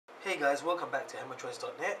Hey guys, welcome back to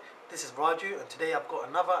HemorChoice.net. This is Raju, and today I've got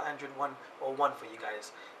another Android 101 for you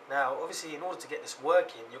guys. Now, obviously, in order to get this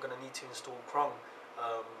working, you're going to need to install Chrome.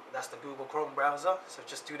 That's the Google Chrome browser, so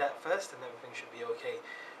just do that first and everything should be okay.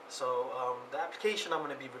 So, the application I'm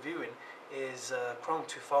going to be reviewing is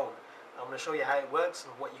ChromeToPhone. I'm going to show you how it works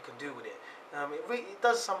and what you can do with it. It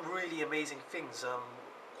does some really amazing things.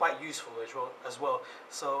 Quite useful as well,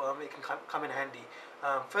 so it can come in handy.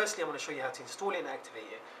 Firstly, I'm going to show you how to install it and activate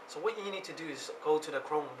it. So what you need to do is go to the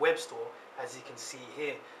Chrome Web Store, as you can see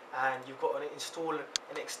here, and you've got to install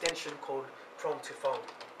an extension called ChromeToPhone.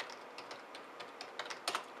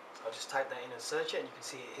 So I'll just type that in and search it, and you can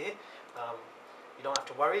see it here. You don't have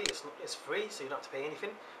to worry, it's free, so you don't have to pay anything.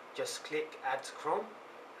 Just click Add to Chrome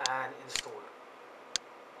and install.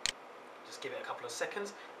 Just give it a couple of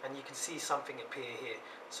seconds and you can see something appear here.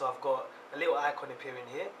 So I've got a little icon appearing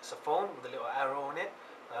here. It's a phone with a little arrow on it.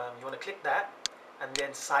 You want to click that and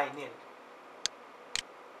then sign in.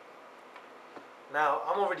 Now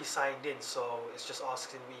I'm already signed in, so it's just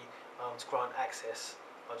asking me to grant access.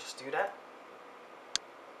 I'll just do that.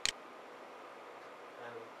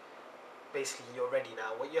 And basically you're ready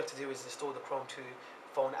now. What you have to do is install the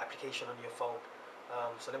ChromeToPhone application on your phone.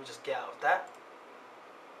 So let me just get out of that.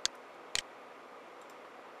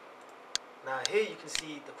 Now here you can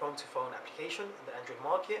see the ChromeToPhone application in the Android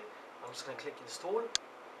market. I'm just going to click install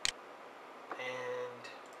and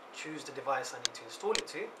choose the device I need to install it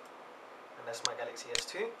to, and that's my Galaxy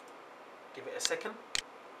S2. Give it a second.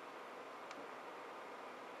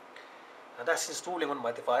 Now that's installing on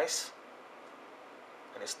my device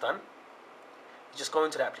and it's done. You just go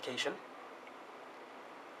into the application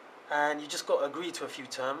and you just got to agree to a few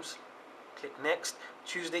terms. Click next,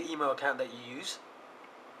 choose the email account that you use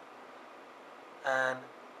and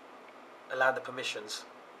allow the permissions.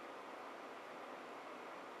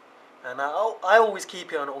 And I always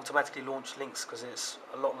keep it on automatically launch links because it's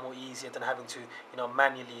a lot more easier than having to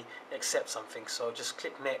manually accept something. So just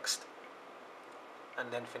click next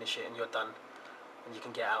and then finish it and you're done and you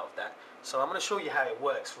can get out of that. So I'm going to show you how it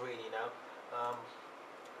works really now.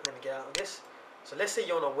 Let me get out of this. So let's say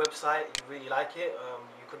you're on a website, you really like it,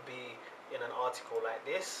 you could be in an article like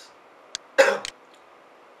this.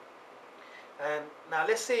 And now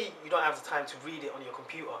let's say you don't have the time to read it on your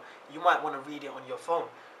computer. You might want to read it on your phone.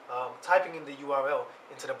 Typing in the URL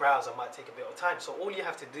into the browser might take a bit of time. So all you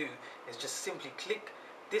have to do is just simply click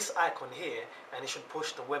this icon here and it should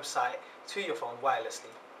push the website to your phone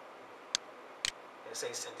wirelessly. It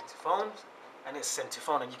says send it to phone and it's sent to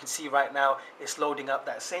phone, and you can see right now it's loading up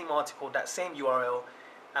that same article, that same URL,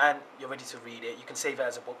 and you're ready to read it. You can save it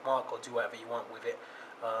as a bookmark or do whatever you want with it.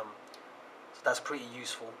 So that's pretty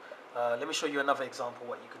useful. Let me show you another example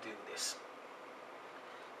what you could do with this.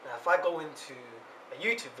 Now if I go into a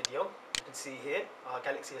YouTube video, you can see here our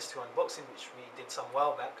Galaxy S2 unboxing, which we did some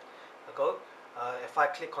while back ago. If I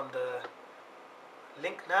click on the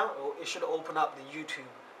link now, it should open up the YouTube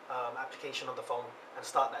application on the phone and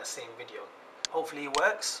start that same video. Hopefully it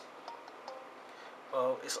works.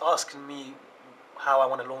 Well, it's asking me how I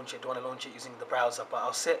want to launch it. Do I want to launch it using the browser? But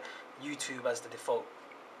I'll set YouTube as the default.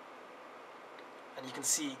 And you can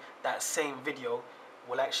see that same video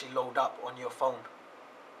will actually load up on your phone,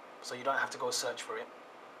 so you don't have to go search for it.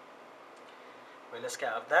 Well, let's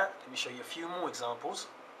get out of that. Let me show you a few more examples.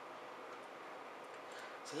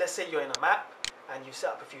 So let's say you're in a map and you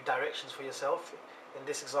set up a few directions for yourself. In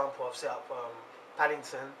this example I've set up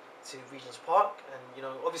Paddington to Regent's Park, and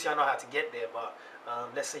obviously I know how to get there, but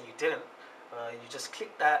let's say you didn't. You just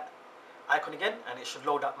click that icon again and it should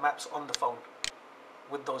load up maps on the phone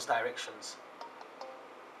with those directions.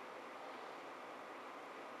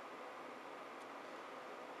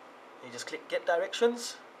 You just click get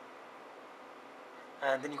directions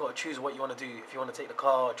and then you've got to choose what you want to do. If you want to take the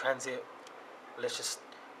car or transit, let's just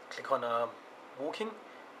click on walking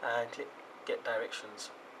and click get directions.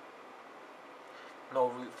 No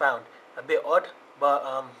route found. A bit odd,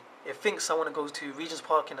 but it thinks I want to go to Regent's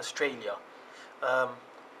Park in Australia.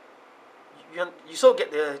 You sort of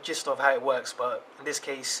get the gist of how it works, but in this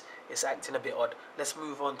case it's acting a bit odd. Let's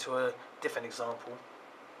move on to a different example.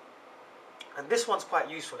 And this one's quite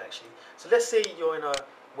useful actually. So let's say you're in a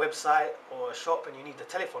website or a shop and you need the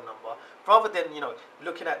telephone number. Rather than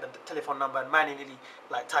looking at the telephone number and manually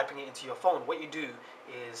typing it into your phone, what you do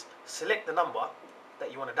is select the number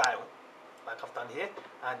that you want to dial, like I've done here,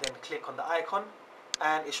 and then click on the icon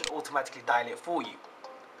and it should automatically dial it for you.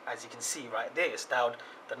 As you can see right there, it's dialed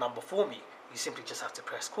the number for me. You simply just have to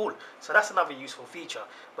press call. So that's another useful feature,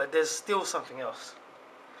 but there's still something else.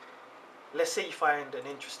 Let's say you find an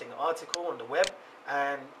interesting article on the web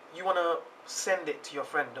and you want to send it to your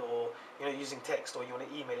friend, or using text, or you want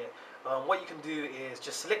to email it, what you can do is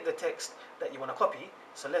just select the text that you want to copy.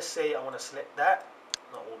 So let's say I want to select that,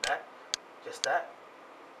 not all that, just that,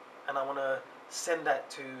 and I want to send that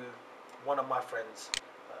to one of my friends.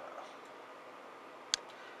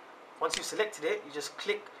 Once you've selected it, you just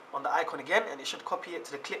click on the icon again, and it should copy it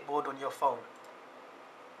to the clipboard on your phone.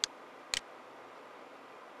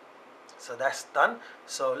 So that's done.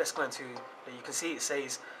 So let's go into, you can see it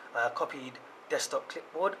says copied desktop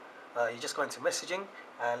clipboard. You just go into messaging,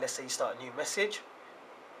 and let's say you start a new message.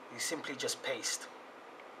 You simply just paste,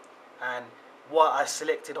 and what I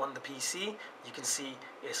selected on the PC, you can see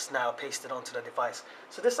it's now pasted onto the device.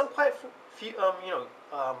 So there's some quite few,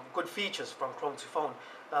 good features from ChromeToPhone.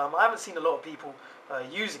 I haven't seen a lot of people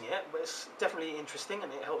using it, but it's definitely interesting,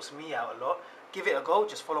 and it helps me out a lot. Give it a go.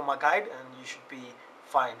 Just follow my guide, and you should be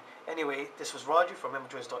fine. Anyway, this was Raju from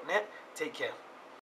MMDroids.net. Take care.